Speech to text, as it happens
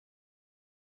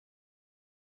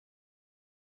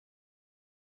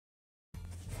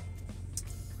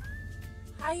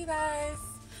Hi you guys,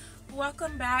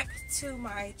 welcome back to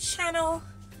my channel.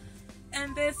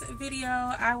 In this video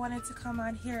I wanted to come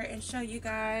on here and show you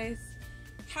guys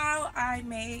how I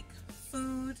make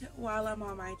food while I'm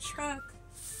on my truck.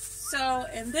 So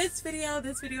in this video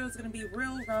is going to be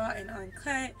real raw and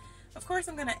uncut. Of course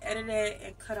I'm going to edit it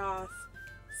and cut off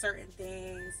certain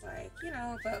things, like, you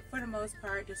know, but for the most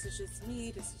part this is just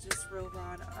me. This is just real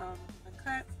raw and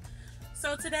uncut.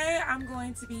 So today I'm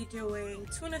going to be doing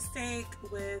tuna steak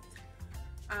with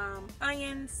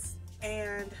onions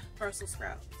and Brussels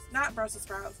sprouts. Not Brussels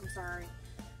sprouts, I'm sorry.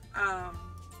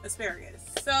 Asparagus.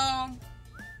 So,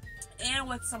 and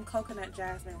with some coconut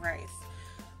jasmine rice.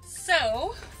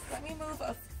 So, let me move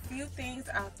a few things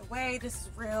out the way. This is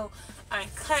real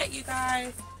uncut, you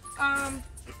guys. I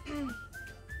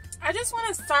just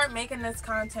want to start making this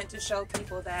content to show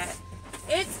people that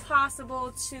it's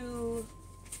possible to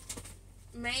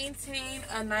maintain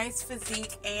a nice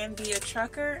physique and be a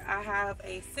trucker. I have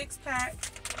a six-pack,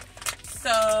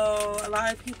 so a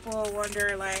lot of people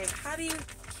wonder, like, how do you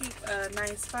keep a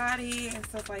nice body and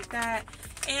stuff like that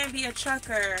and be a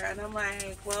trucker? And I'm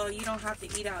like, well, you don't have to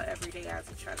eat out every day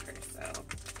as a trucker.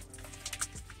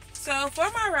 So for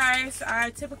my rice, I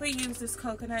typically use this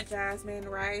coconut jasmine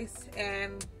rice,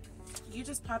 and you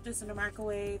just pop this in the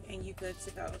microwave and you're good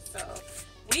to go. So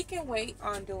we can wait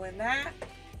on doing that.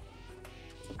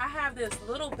 I have this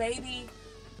little baby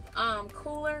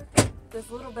cooler,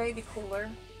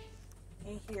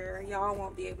 in here. Y'all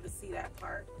won't be able to see that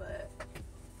part, but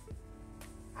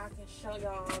I can show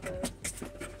y'all the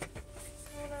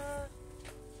tuna.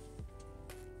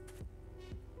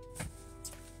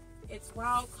 It's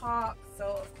wild caught,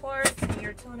 so of course when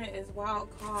your tuna is wild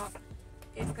caught,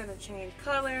 it's gonna change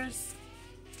colors.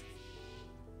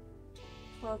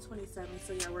 12:27,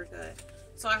 so yeah, we're good.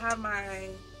 So I have my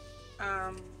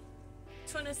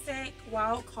tuna steak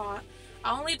wild caught.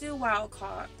 I only do wild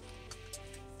caught,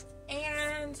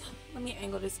 and let me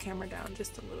angle this camera down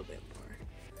just a little bit more,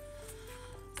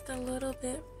 just a little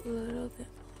bit more.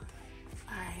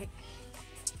 All right,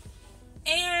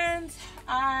 and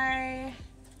I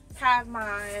have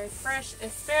my fresh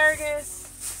asparagus,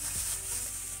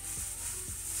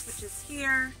 which is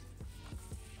here.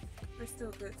 We're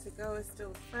still good to go. It's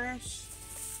still fresh.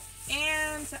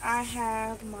 And I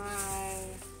have my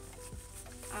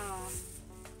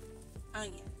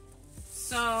onion.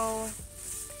 So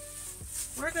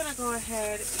we're gonna go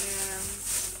ahead and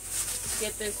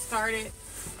get this started.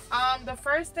 The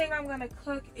first thing I'm gonna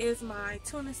cook is my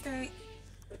tuna steak.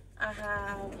 I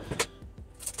have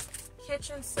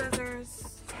kitchen scissors,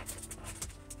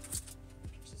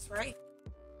 which is right.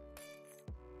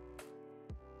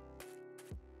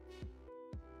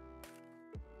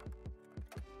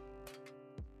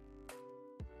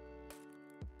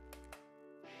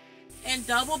 And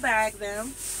double bag them.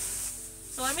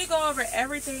 So let me go over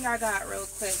everything I got real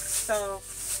quick. So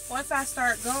once I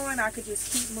start going, I could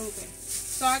just keep moving.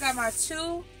 So I got my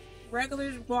 2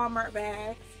 regular Walmart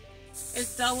bags.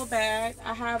 It's double bagged.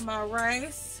 I have my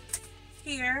rice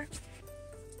here.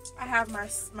 I have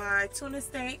my tuna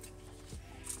steak.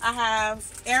 I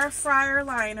have air fryer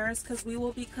liners because we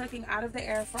will be cooking out of the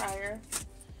air fryer.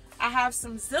 I have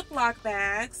some Ziploc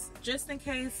bags just in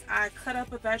case I cut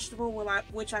up a vegetable,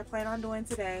 which I plan on doing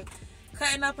today.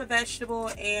 Cutting up a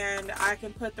vegetable, and I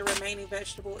can put the remaining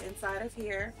vegetable inside of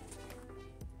here.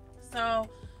 So,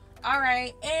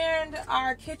 alright, and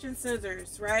our kitchen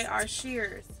scissors, right? Our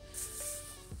shears.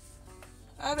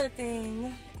 Other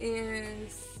thing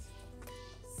is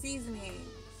seasoning.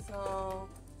 So,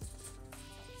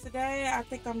 today I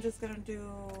think I'm just going to do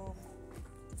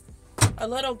a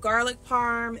little garlic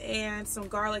parm and some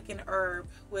garlic and herb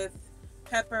with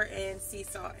pepper and sea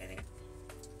salt in it.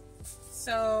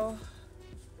 So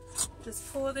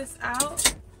just pull this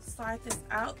out, slide this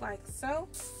out like so.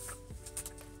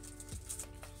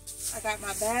 I got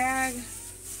my bag.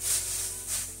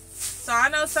 So I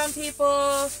know some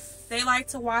people, they like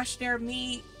to wash their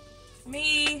meat.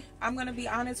 Me, I'm gonna be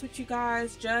honest with you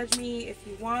guys, judge me if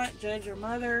you want, judge your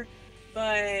mother,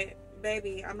 but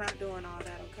baby, I'm not doing all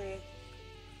that, okay?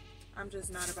 I'm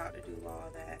just not about to do all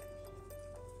that.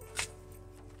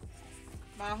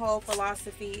 My whole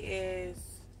philosophy is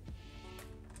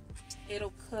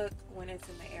it'll cook when it's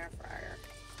in the air fryer.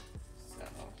 So,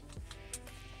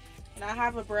 and I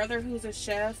have a brother who's a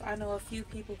chef. I know a few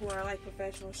people who are like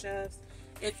professional chefs.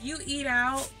 If you eat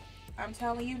out, I'm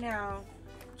telling you now,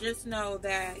 just know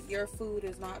that your food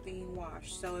is not being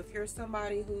washed. So if you're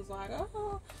somebody who's like,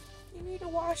 oh, you need to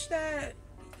wash that,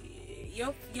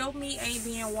 your meat ain't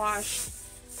being washed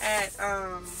at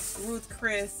Ruth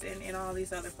Chris and all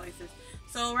these other places.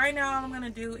 So right now all I'm gonna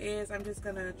do is I'm just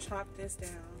gonna chop this down,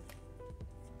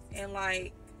 and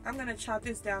like I'm gonna chop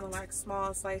this down in like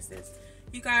small slices.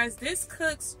 You guys, this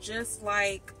cooks just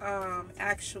like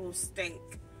actual steak.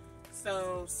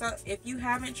 So if you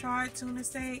haven't tried tuna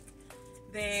steak,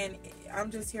 then I'm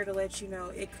just here to let you know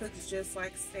it cooks just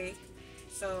like steak.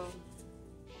 So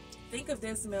think of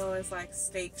this meal as like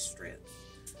steak strips,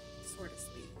 so to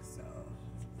speak. So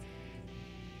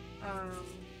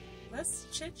let's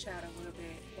chit chat a little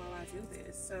bit while I do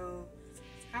this. So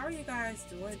how are you guys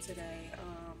doing today? I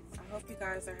hope you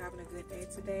guys are having a good day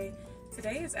today.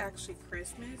 Today is actually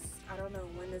Christmas. I don't know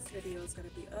when this video is going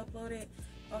to be uploaded,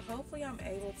 but hopefully I'm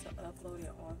able to upload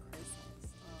it on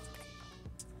Christmas.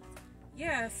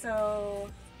 Yeah, so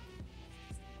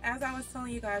as I was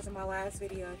telling you guys in my last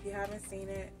video, if you haven't seen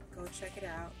it, go check it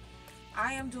out.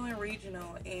 I am doing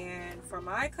regional, and for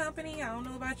my company, I don't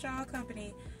know about y'all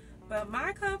company, but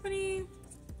my company,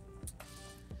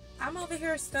 I'm over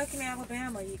here stuck in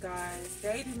Alabama, you guys.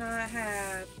 They do not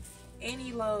have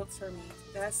any loads for me.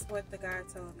 That's what the guy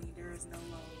told me. There is no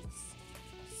loads.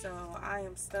 So I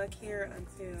am stuck here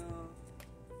until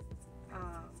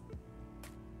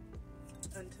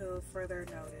further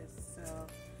notice. So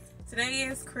today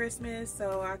is Christmas,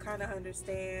 so I kind of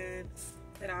understand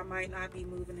that I might not be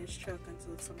moving this truck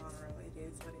until tomorrow. It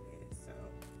is what it is. So,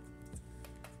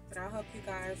 but I hope you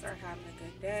guys are having a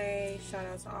good day. Shout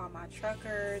out to all my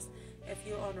truckers. If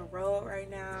you're on the road right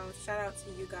now, shout out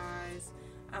to you guys.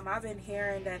 I've been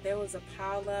hearing that there was a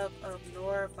pileup up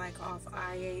north, like off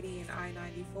I-80 and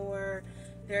I-94.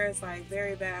 There's like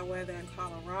very bad weather in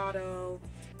Colorado,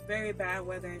 very bad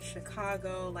weather in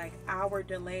Chicago, like hour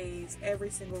delays. Every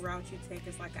single route you take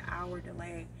is like an hour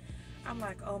delay. I'm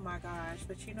like, oh my gosh.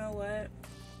 But you know what?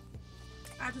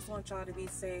 I just want y'all to be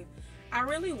safe. I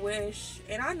really wish,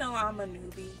 and I know I'm a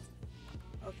newbie,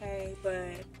 okay,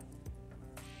 but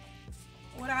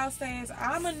what I'll say is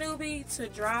I'm a newbie to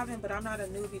driving, but I'm not a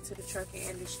newbie to the trucking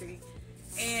industry.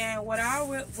 And what I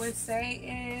would say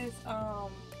is,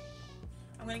 I'm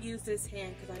going to use this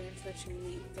hand because I didn't touch any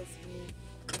meat with this hand.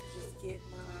 Just get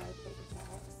my paper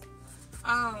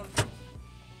towels.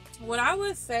 What I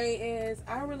would say is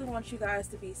I really want you guys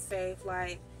to be safe,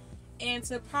 like, and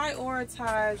to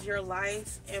prioritize your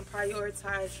life and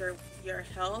prioritize your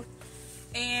health.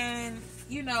 And,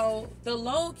 you know, the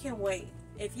load can wait.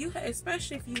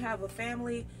 Especially if you have a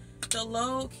family, the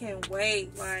load can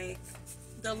wait. Like,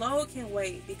 the load can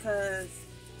wait, because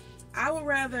I would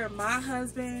rather my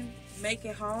husband make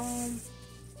it home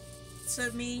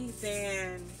to me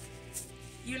than,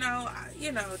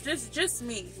 just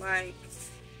me.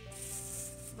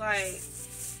 Like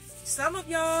some of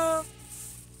y'all,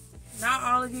 not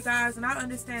all of you guys, and I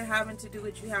understand having to do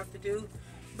what you have to do,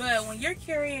 but when you're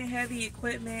carrying heavy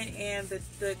equipment and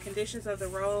the conditions of the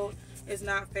road is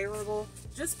not favorable,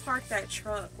 just park that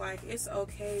truck. Like, it's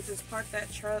okay, just park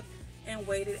that truck and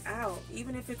wait it out.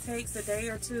 Even if it takes a day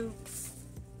or two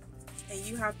and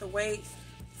you have to wait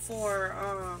for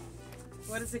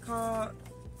what is it called,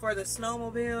 for the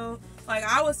snowmobile. Like,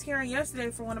 I was hearing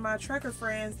yesterday from one of my trucker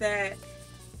friends that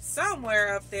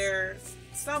somewhere up north,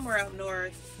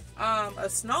 a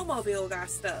snowmobile got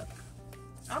stuck.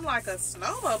 I'm like, a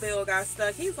snowmobile got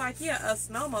stuck? He's like, yeah, a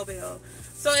snowmobile.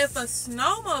 So if a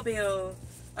snowmobile,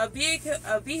 a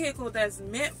vehicle that's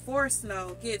meant for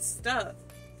snow, gets stuck,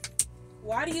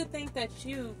 why do you think that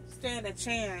you stand a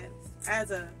chance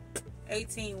as a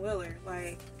 18-wheeler?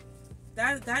 Like,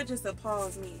 that just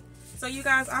appalls me. So you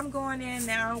guys, I'm going in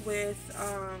now with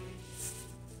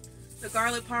the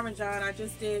garlic parmesan. I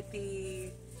just did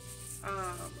the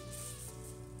other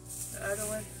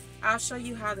one. I'll show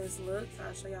you how this looks.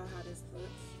 I'll show y'all how this looks.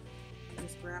 I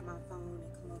just grab my phone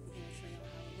and come over here and show y'all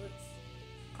how it looks.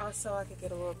 Also, I can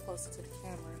get a little closer to the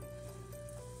camera.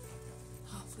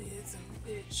 Hopefully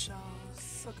it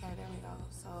shows. Okay, there we go.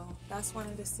 So that's one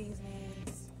of the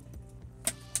seasonings.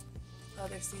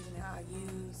 Other seasoning I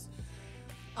use.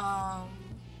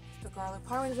 The garlic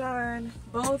parmesan.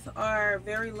 Both are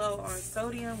very low on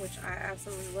sodium, which I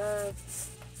absolutely love.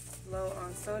 Low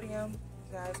on sodium.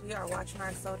 Guys, we are watching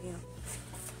our sodium.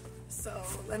 So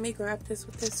let me grab this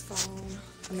with this phone.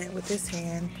 With this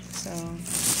hand. So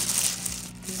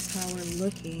this is how we're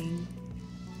looking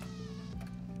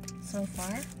so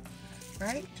far,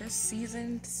 right? Just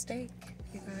seasoned steak,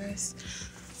 you guys.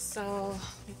 So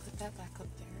let me put that back up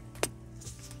there.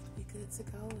 We good to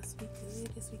go? Is we good?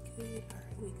 Is we good? All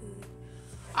right, we good.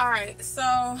 All right.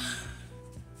 So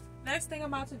next thing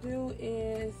I'm about to do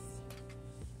is,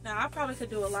 now I probably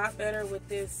could do a lot better with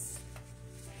this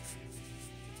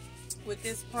with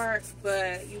this part,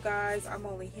 but you guys, I'm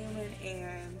only human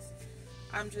and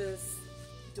I'm just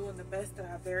doing the best that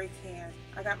I very can.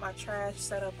 I got my trash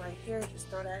set up right here, just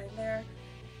throw that in there.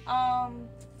 I'm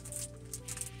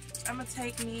gonna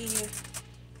take me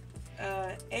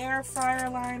air fryer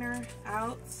liner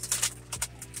out.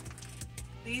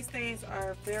 These things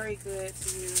are very good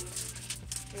to use.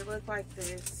 They look like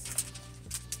this.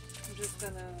 I'm just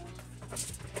gonna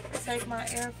take my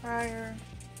air fryer,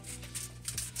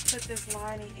 put this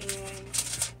lining in,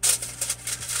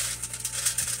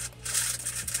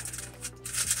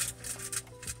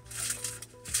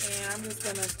 and I'm just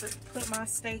gonna put my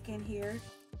steak in here.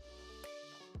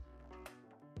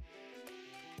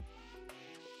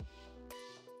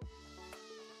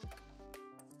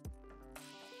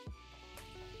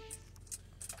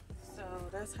 So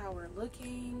that's how we're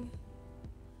looking.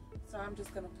 So I'm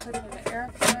just gonna put it in the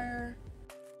air fryer.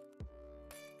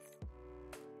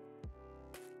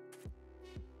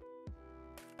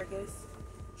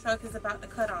 Truck is about to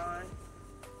cut on,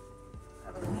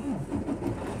 I believe.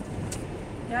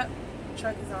 Yep,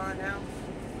 truck is on now.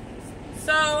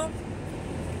 So,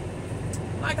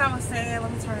 like I was saying,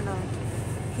 let me turn the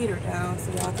heater down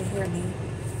so y'all can hear me.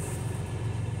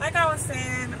 Like I was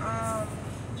saying,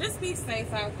 just be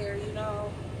safe out there, you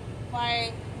know.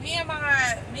 Like me and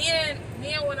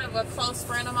one of a close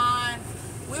friend of mine,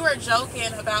 we were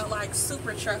joking about like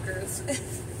super truckers.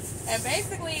 And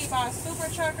basically by super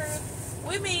truckers,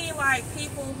 we mean like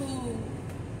people who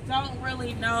don't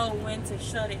really know when to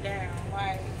shut it down.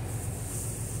 Like,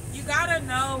 you gotta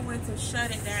know when to shut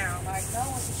it down. Like, know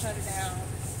when to shut it down.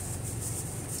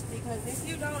 Because if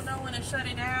you don't know when to shut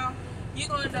it down, you're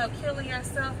gonna end up killing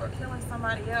yourself or killing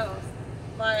somebody else.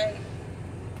 Like,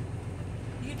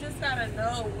 you just gotta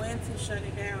know when to shut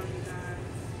it down, you guys.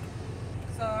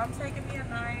 So I'm taking me a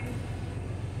knife.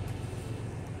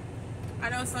 I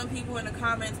know some people in the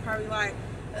comments probably like,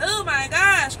 oh my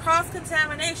gosh,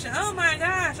 cross-contamination. Oh my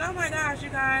gosh, you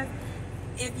guys.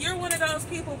 If you're one of those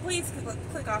people, please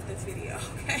click off this video,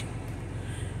 okay?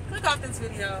 Click off this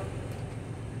video.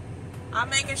 I'm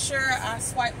making sure I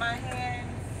swipe my hands.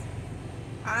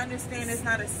 I understand it's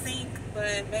not a sink,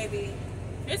 but baby,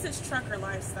 this is trucker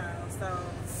lifestyle. So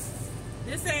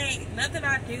this ain't, nothing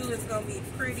I do is gonna be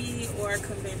pretty or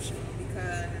conventional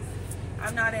because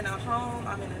I'm not in a home,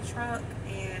 I'm in a truck,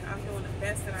 and I'm doing the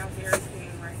best that I very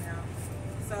can right now.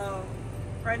 So,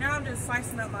 right now I'm just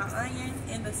slicing up my onion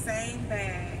in the same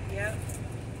bag, yep.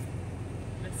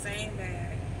 The same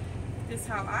bag. This is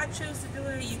how I choose to do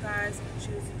it. You guys can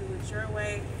choose to do it your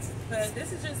way. But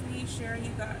this is just me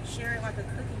sharing like a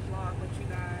cooking vlog with you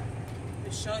guys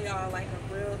to show y'all like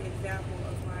a real example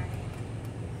of like,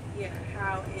 yeah,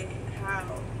 how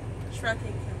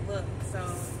trucking can look. So,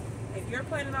 if you're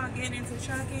planning on getting into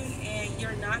trucking and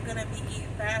you're not going to be eating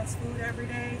fast food every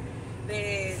day,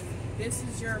 then this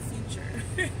is your future.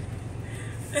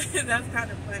 That's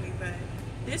kind of funny, but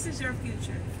this is your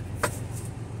future.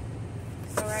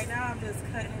 So right now I'm just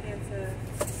cutting it into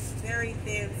very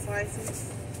thin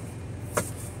slices.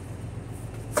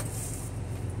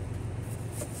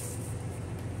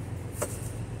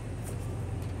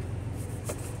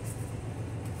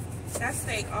 That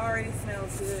steak already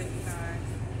smells good, you guys.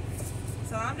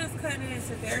 So I'm just cutting it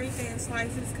into very thin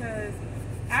slices because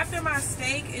after my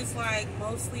steak is like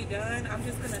mostly done, I'm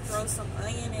just going to throw some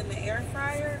onion in the air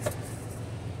fryer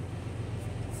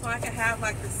so I can have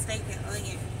like the steak and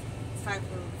onion type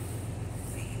of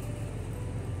thing,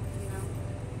 you know.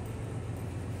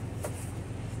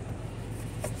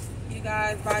 You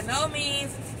guys, by no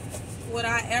means would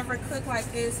I ever cook like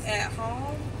this at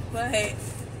home, but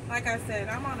like I said,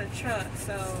 I'm on a truck,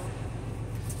 so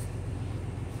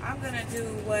I'm gonna do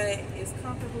what is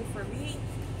comfortable for me.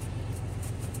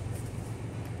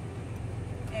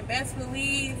 And best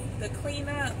believe the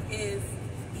cleanup is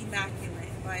immaculate.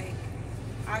 Like,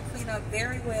 I clean up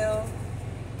very well.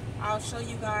 I'll show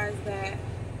you guys that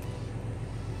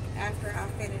after I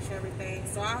finish everything.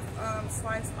 So I've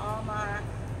sliced all my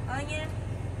onion.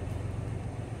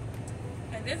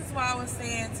 And this is why I was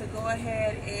saying to go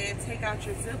ahead and take out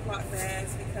your Ziploc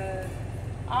bags because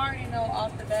I already know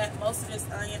off the bat most of this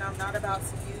onion I'm not about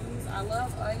to use. I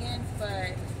love onions,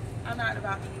 but I'm not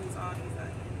about to use all these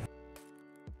onions.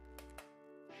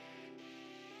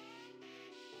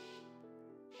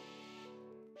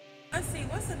 Let's see,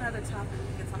 what's another topic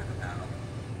we can talk about?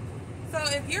 So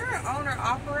if you're an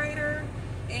owner-operator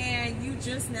and you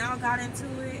just now got into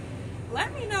it,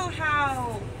 let me know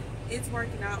how it's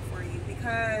working out for you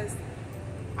because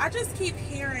I just keep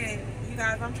hearing, you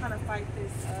guys, I'm trying to fight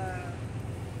this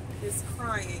this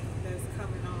crying that's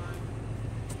coming on.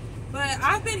 But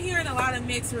I've been hearing a lot of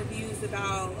mixed reviews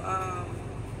about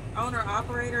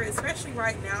owner-operator, especially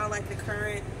right now, like the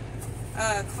current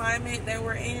climate that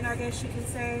we're in, I guess you can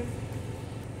say.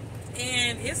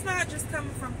 And it's not just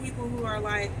coming from people who are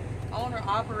like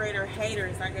owner-operator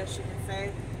haters, I guess you can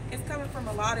say. It's coming from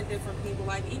a lot of different people.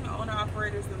 Like even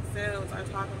owner-operators themselves are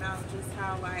talking about just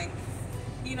how, like,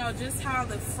 you know, just how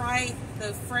the freight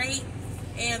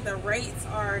and the rates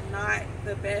are not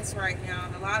the best right now.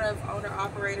 And a lot of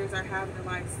owner-operators are having to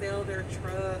like sell their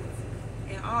trucks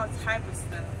and all type of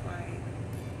stuff. Like,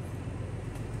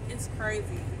 it's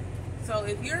crazy. So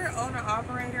if you're an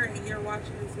owner-operator and you're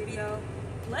watching this video,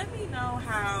 let me know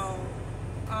how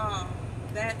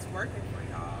that's working for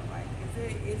y'all. Like,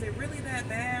 is it really that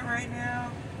bad right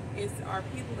now? Are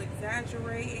people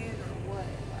exaggerating or what?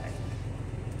 Like,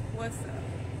 what's up?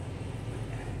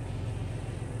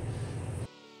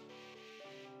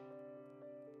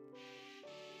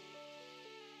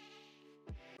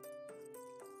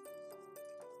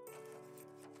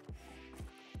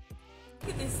 Look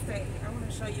at this steak. I want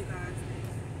to show you guys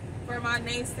this. For my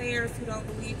naysayers who don't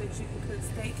believe that you can cook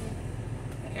steak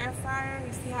in the air fryer,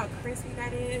 you see how crispy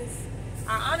that is?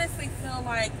 I honestly feel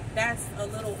like that's a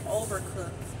little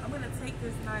overcooked. I'm going to take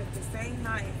this knife, the same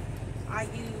knife I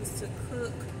use to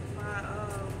cook my,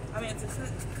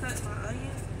 cut my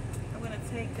onions. I'm going to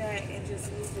take that and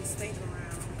just move the steak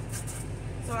around.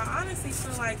 So I honestly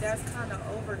feel like that's kind of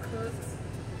overcooked.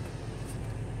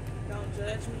 Don't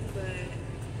judge me, but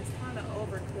it's kind of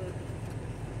overcooked.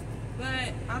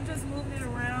 But I'm just moving it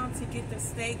around to get the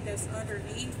steak that's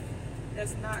underneath,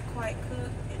 that's not quite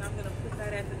cooked, and I'm gonna put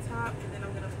that at the top, and then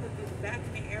I'm gonna put this back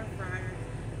in the air fryer.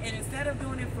 And instead of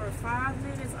doing it for 5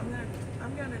 minutes,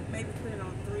 I'm gonna maybe put it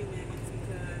on 3 minutes,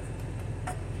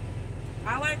 because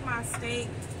I like my steak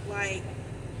like,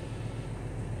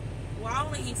 well, I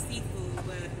only eat seafood,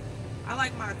 but I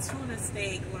like my tuna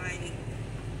steak like,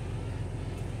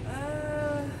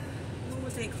 what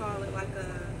would they call it? Like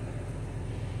a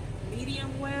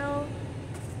medium well.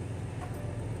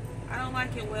 I don't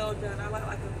like it well done. I like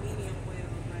a medium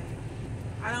well. Like,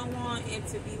 I don't want it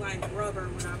to be like rubber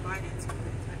when I bite into it.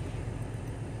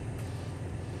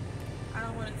 I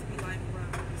don't want it to be like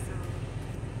rubber. So,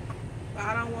 but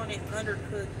I don't want it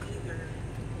undercooked either.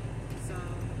 So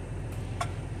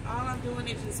all I'm doing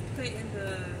is just putting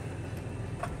the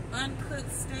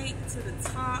uncooked steak to the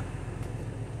top,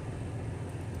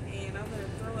 and I'm gonna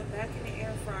throw it back in the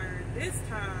air fryer. This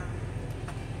time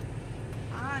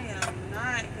I am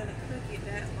not gonna cook it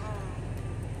that long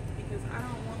because I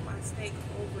don't want my steak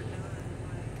overdone.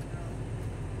 Like, no,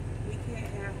 we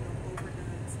can't have no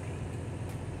overdone steak.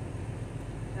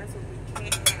 That's what we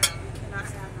can't have. We cannot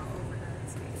have no overdone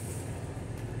steak.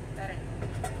 That ain't.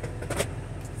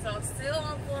 So still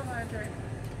on 400.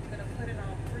 I'm gonna put it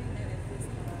on 3 minutes this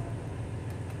time.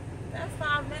 That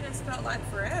 5 minutes felt like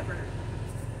forever.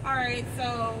 All right,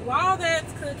 so while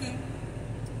that's cooking,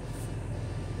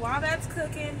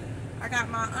 I got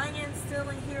my onions still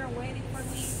in here waiting for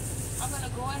me. I'm gonna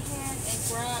go ahead and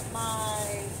grab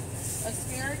my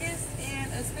asparagus.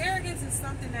 And asparagus is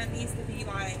something that needs to be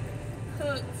like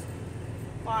cooked,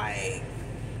 like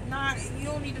not, you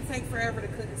don't need to take forever to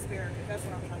cook asparagus. That's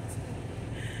what I'm trying to say.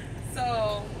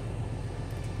 So,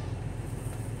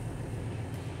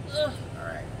 all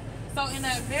right. So in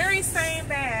that very same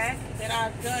bag that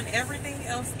I've done everything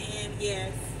else in,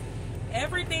 yes,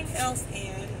 everything else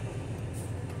in,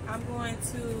 I'm going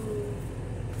to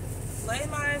lay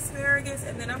my asparagus,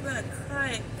 and then I'm going to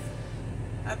cut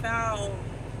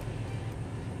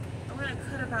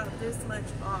about this much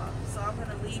off. So I'm going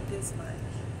to leave this much.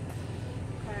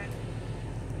 Okay.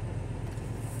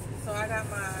 So I got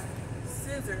my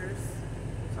scissors,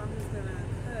 so I'm just going to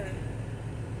cut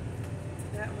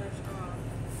that much off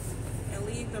and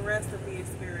leave the rest of the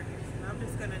asparagus. And I'm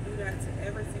just going to do that to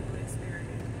every single asparagus.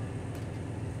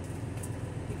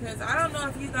 Because I don't know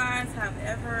if you guys have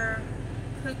ever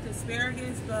cooked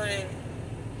asparagus, but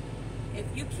if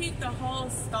you keep the whole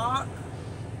stalk,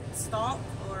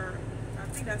 or I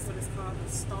think that's what it's called,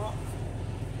 the stalk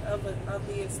of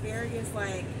the asparagus,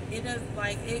 like it does,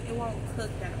 like it won't cook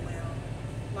that well.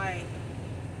 Like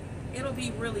it'll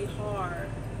be really hard.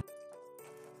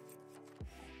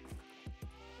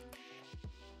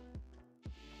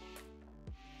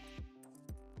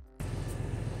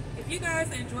 If you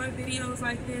guys enjoy videos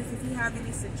like this, if you have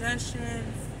any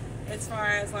suggestions as far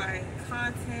as like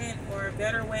content or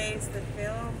better ways to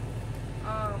film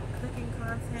cooking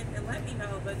content, then let me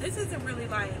know. But this isn't really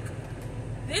like,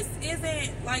 this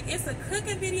isn't like, it's a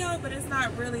cooking video, but it's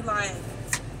not really like,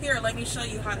 here, let me show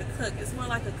you how to cook. It's more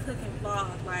like a cooking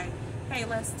vlog, like, hey,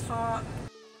 let's talk.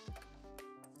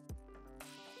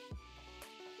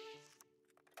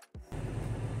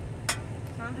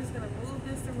 I'm just gonna move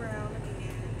this around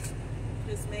again.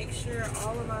 Just make sure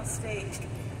all of my steak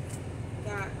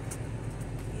got,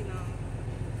 you know,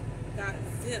 got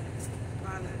zipped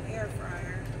by the air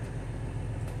fryer.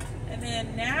 And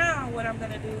then now what I'm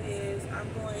gonna do is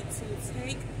I'm going to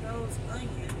take those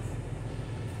onions.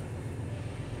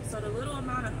 So the little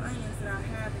amount of onions that I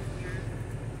have in here,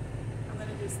 I'm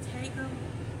gonna just take them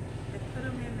and put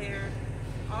them in there,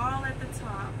 all at the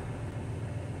top.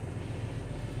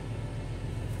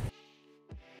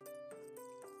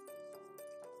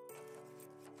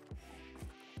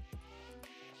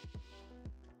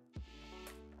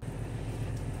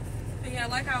 But yeah,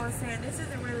 like I was saying, this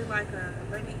isn't really like a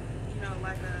let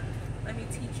me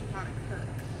teach you how to cook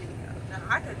video. Now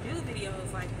I could do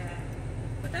videos like that,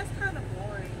 but that's kind of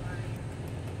boring.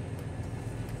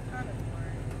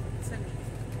 To me.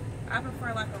 I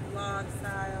prefer like a vlog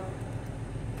style,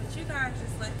 but you guys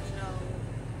just let me know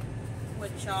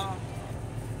what y'all want.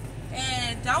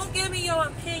 And don't give me your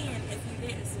opinion if you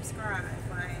didn't subscribe.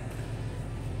 Like,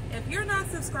 if you're not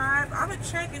subscribed, I'm gonna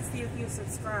check and see if you're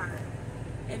subscribed.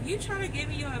 If you try to give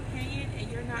me your opinion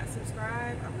and you're not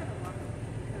subscribed, I'm gonna love you,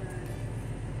 because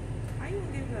how you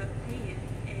gonna give your opinion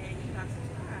and you're not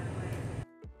subscribed?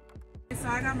 Like, so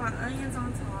I got my onions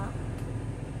on top.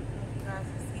 You guys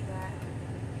can see that.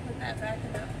 Put that back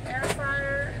in the air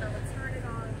fryer, and I'm gonna turn it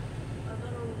on a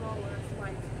little lower to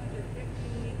like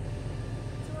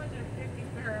 250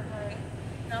 Fahrenheit.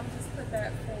 And I'm just put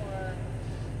that for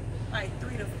like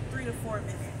 3 to 4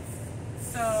 minutes.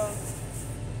 So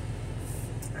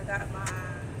I got my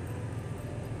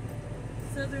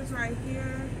scissors right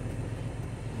here.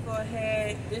 Go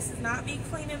ahead. This is not me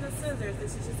cleaning the scissors.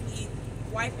 This is just me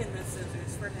wiping the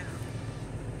scissors for now,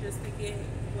 just to get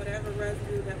whatever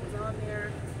residue that was on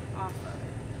there off of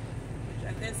it. Which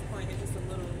at this point is just a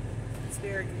little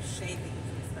asparagus shavings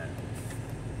and stuff.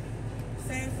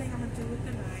 Same thing I'm gonna do with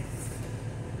the knife.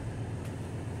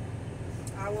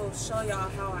 I will show y'all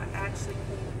how I actually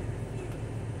clean it in a few.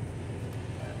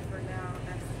 But for now,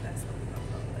 that's what we're gonna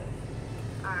go with.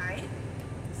 Alright.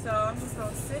 So I'm just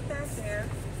gonna sit that there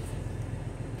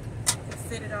and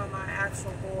sit it on my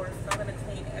actual board. So I'm gonna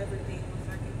clean everything once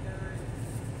I get done.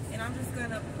 And I'm just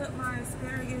gonna put my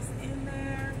asparagus in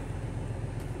there.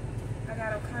 I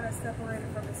got them kind of separated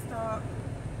from the stalk.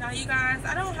 Now you guys,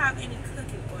 I don't have any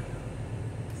cooking oil.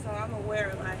 So I'm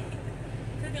aware, like,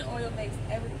 cooking oil makes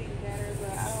everything better,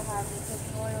 but I don't have any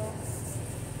cooking oil.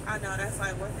 I know, that's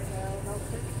like, what the hell, no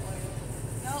cooking oil.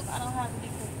 Nope, I don't have any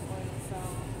cooking oil, so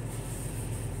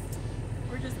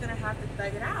we're just gonna have to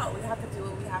thug it out. We have to do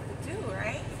what we have to do,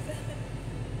 right?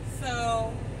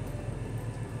 So,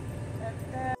 that's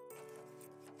that.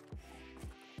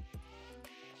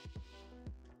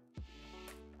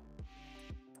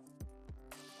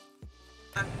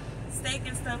 Steak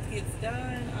and stuff gets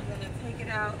done, I'm gonna take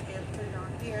it out and put it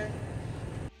on here.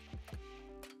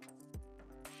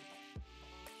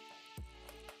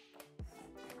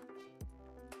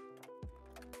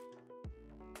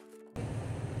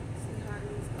 See how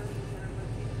these onions are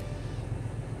looking.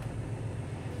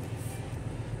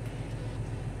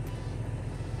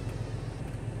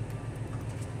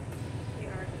 They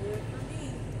are good for me.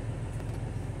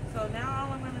 So now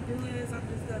all I'm gonna do is I'm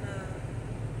just gonna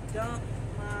dump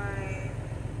my,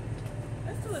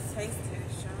 let's do a taste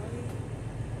test, shall we?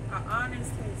 An honest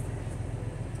taste test.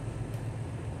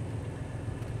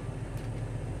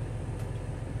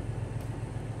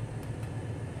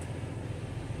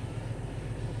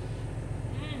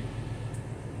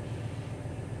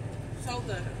 So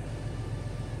good.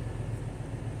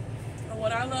 And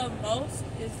what I love most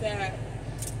is that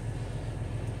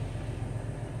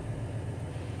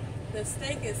the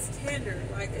steak is tender,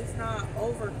 like it's not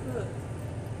overcooked.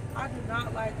 I do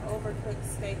not like overcooked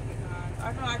steak, you guys.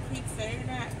 I know I keep saying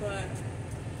that, but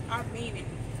I mean it.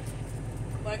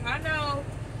 Like, I know,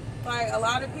 like, a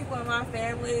lot of people in my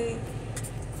family,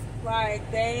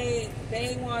 like, they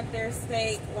want their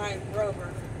steak, like,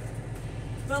 rubber.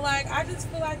 But, like, I just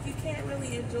feel like you can't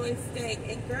really enjoy steak.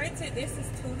 And granted, this is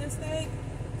tuna steak,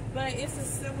 but it's a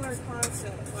similar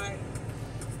concept. Like,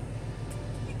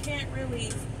 you can't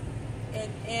really...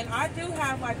 And I do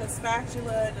have like a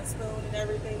spatula and a spoon and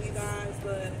everything, you guys,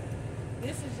 but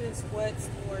this is just what's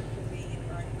more convenient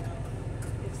right now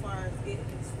as far as getting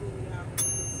this food out with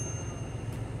this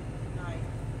knife.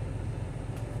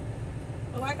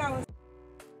 But like I was,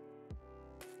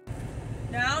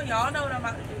 now y'all know what I'm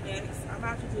about to do next. I'm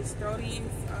about to just throw these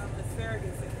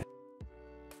asparagus in there.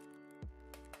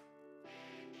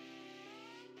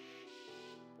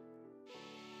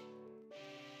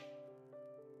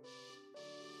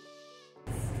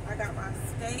 I got my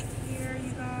steak here,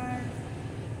 you guys.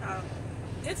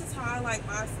 This is how I like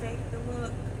my steak to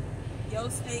look. Your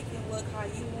steak can look how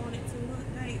you want it to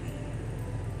look, baby.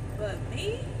 But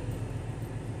me,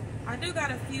 I do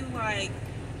got a few like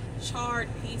charred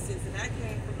pieces, and that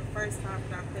came from the first time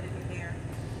that I put it in there,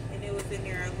 and it was in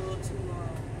there a little too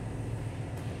long.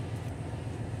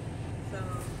 So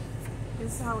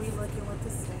this is how we looking with the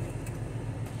steak.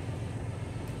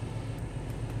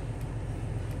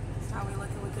 This is how we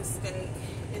looking with the steak.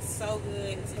 It's so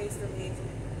good. It tastes amazing.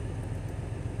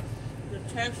 The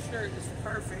texture is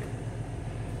perfect.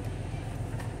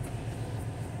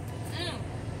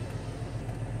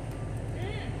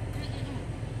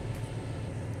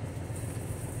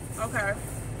 Okay,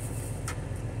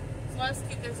 so let's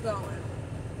keep this going.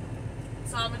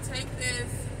 So I'm gonna take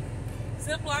this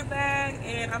Ziploc bag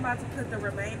and I'm about to put the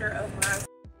remainder of my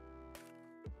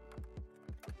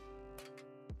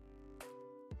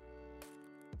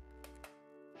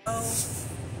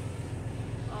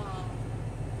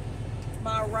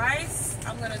rice.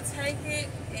 I'm gonna take it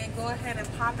and go ahead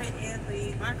and pop it in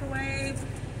the microwave,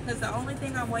 because the only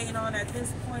thing I'm waiting on at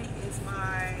this point is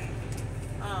my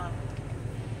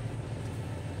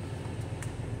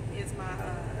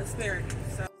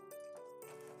asparagus.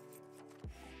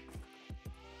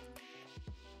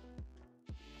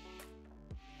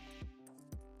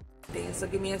 So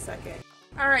give me a second.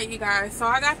 All right, you guys, so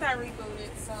I got that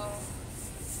rebooted. So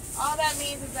all that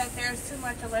means is that there's too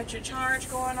much electric charge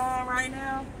going on right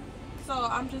now. So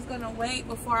I'm just gonna wait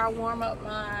before I warm up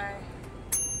my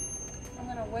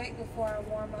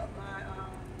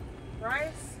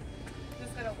rice.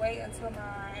 Just gonna wait until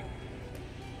my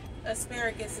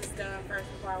asparagus is done first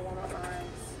before I warm up my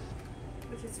rice,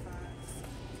 which is fine.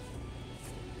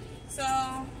 So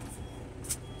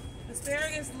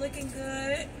asparagus looking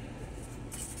good.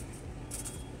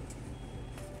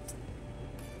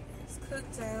 It's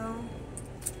cooked down.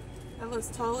 That looks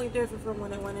totally different from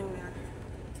when it went in there.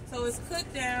 So it's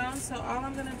cooked down. So all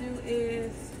I'm gonna do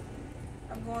is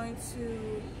I'm going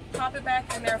to pop it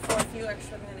back in there for a few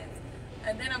extra minutes,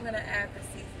 and then I'm gonna add the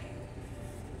seasoning.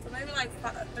 So maybe like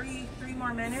three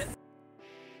more minutes.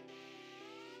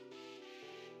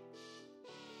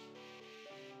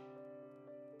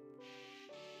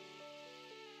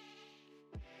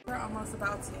 We're almost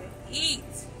about to eat.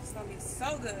 It's gonna be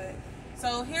so good.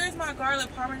 So here's my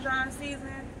garlic parmesan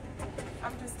seasoning.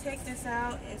 I'm just take this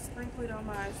out and sprinkle it on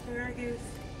my asparagus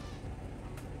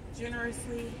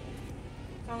generously.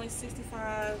 It's only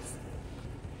 65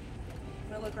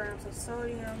 milligrams of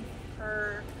sodium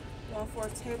per 1/4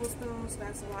 tablespoon, so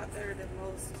that's a lot better than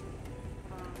most.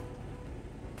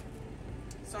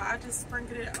 So I just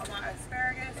sprinkled it on my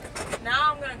asparagus.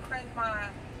 Now I'm gonna crank my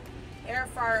air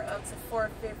fryer up to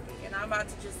 450, and I'm about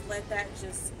to just let that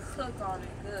just cook on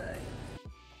it good.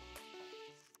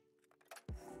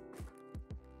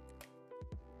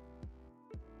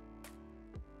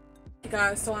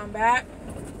 Guys, so I'm back.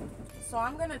 So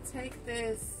I'm gonna take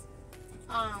this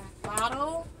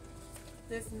bottle,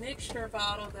 this mixture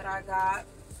bottle that I got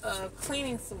of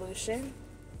cleaning solution.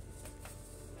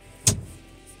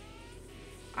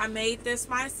 I made this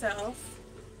myself.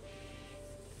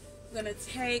 I'm gonna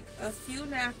take a few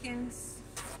napkins.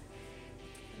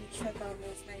 Let me check on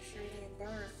this, make sure it ain't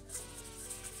burnt.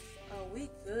 Oh, we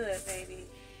good, baby.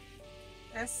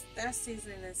 That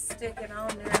seasoning is sticking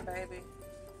on there, baby.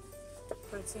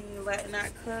 Continue letting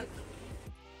that cook.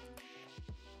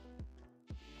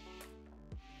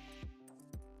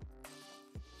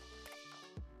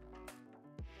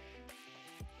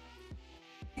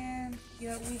 And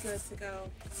yeah, we good to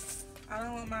go. I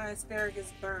don't want my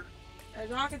asparagus burnt. As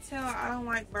y'all can tell, I don't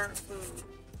like burnt food.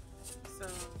 So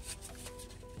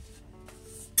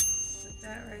put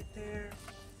that right there.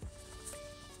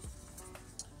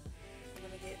 I'm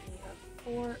gonna get me a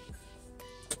fork.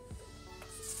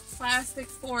 Plastic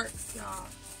forks, y'all.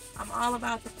 I'm all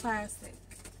about the plastic.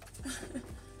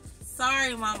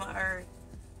 Sorry, Mama Earth.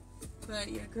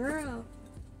 But your girl,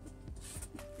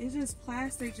 it's just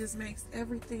plastic just makes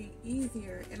everything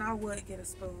easier. And I would get a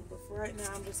spoon, but for right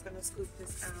now, I'm just gonna scoop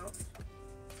this out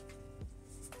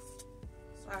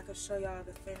so I can show y'all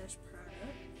the finished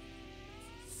product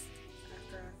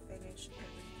after I finish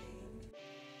everything.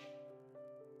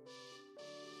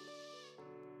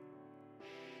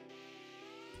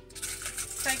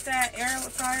 Take that air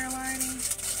fryer lining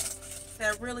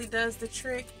that really does the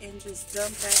trick and just dump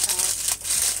that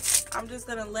out. I'm just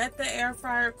gonna let the air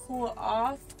fryer cool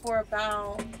off for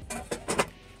about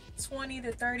 20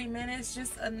 to 30 minutes,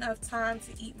 just enough time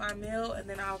to eat my meal, and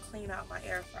then I'll clean out my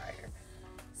air fryer.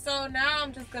 So now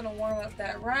I'm just gonna warm up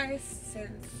that rice.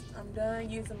 Since I'm done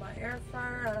using my air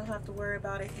fryer, I don't have to worry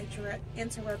about it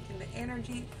interrupting the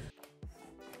energy.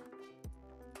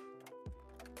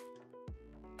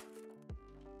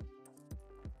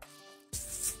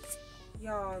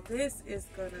 Y'all, this is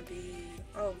gonna be,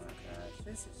 oh my gosh,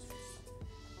 this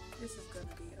is gonna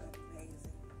be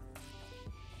amazing.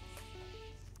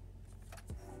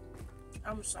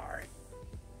 I'm sorry.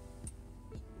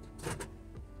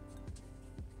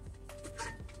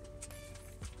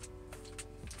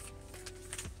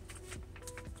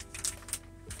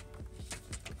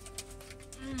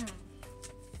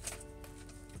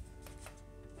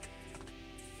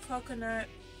 Coconut,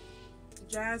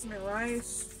 jasmine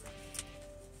rice.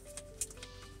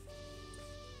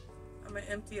 I'm gonna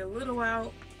empty a little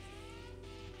out,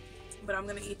 but I'm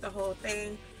gonna eat the whole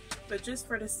thing. But just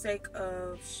for the sake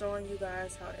of showing you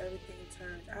guys how everything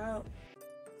turned out.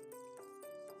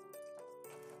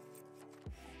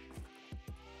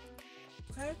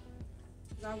 Okay?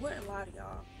 Because I wouldn't lie to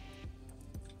y'all.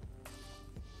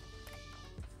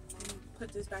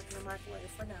 Put this back in the microwave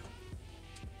for now.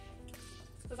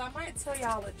 Because I might tell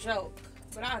y'all a joke,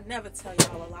 but I'll never tell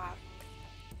y'all a lie.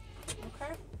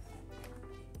 Okay?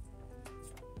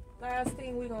 Last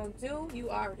thing we're going to do, you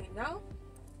already know.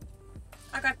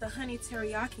 I got the honey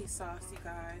teriyaki sauce, you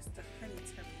guys. The honey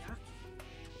teriyaki.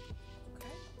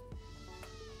 Okay?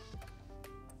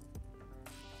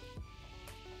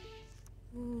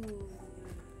 Ooh,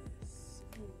 yes.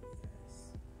 Ooh, yes.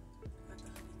 Got the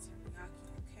honey teriyaki,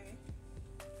 okay?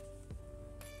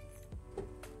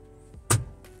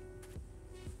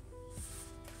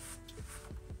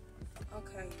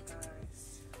 Okay, you guys.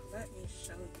 Let me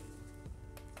show you.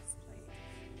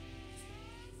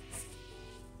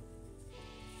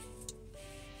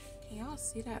 Can y'all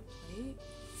see that plate?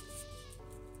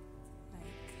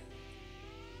 Like,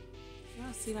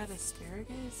 y'all see that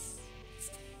asparagus?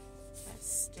 That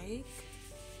steak?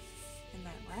 And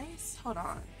that rice? Hold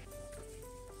on.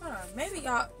 Hold on. Maybe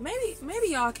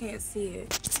y'all can't see it.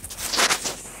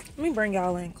 Let me bring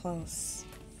y'all in close.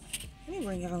 Let me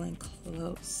bring y'all in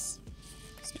close.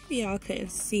 So maybe y'all couldn't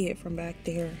see it from back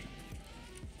there.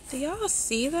 Do y'all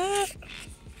see that?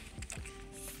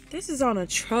 This is on a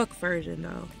truck version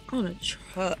though. On a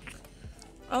truck.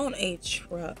 On a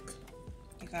truck.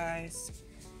 You guys.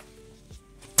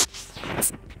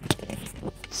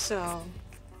 So,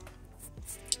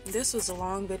 this was a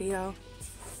long video.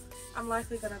 I'm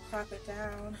likely gonna crop it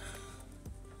down.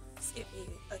 Let's get me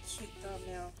a cute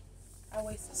thumbnail. I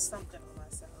wasted something on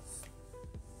myself.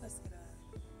 Let's get a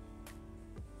cute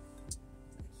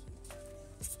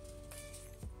thumbnail.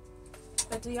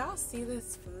 But do y'all see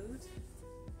this food?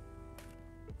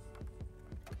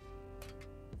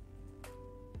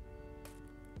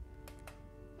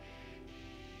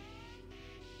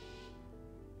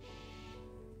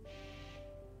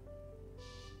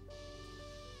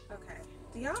 Okay,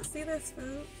 do y'all see this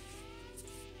food?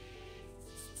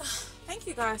 Thank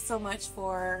you guys so much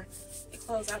for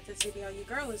close out this video. Your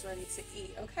girl is ready to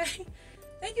eat, okay?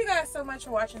 Thank you guys so much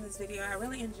for watching this video. I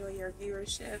really enjoy your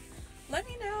viewership. Let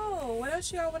me know what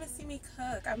else y'all want to see me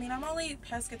cook. I mean, I'm only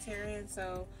pescatarian,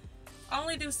 so I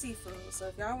only do seafood. So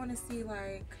if y'all want to see,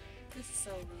 like, this is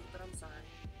so rude, but I'm sorry.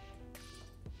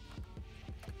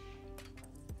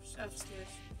 Chef's kiss.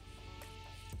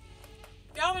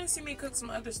 If y'all want to see me cook some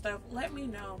other stuff, let me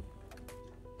know.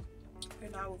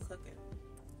 And I will cook it.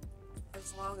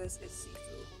 As long as it's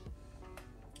seafood.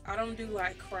 I don't do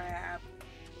like crab,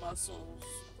 mussels.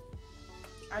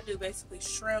 I do basically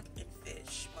shrimp and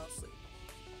fish mostly.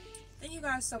 Thank you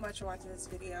guys so much for watching this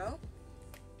video.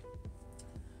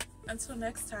 Until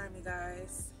next time, you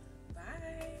guys.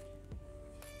 Bye.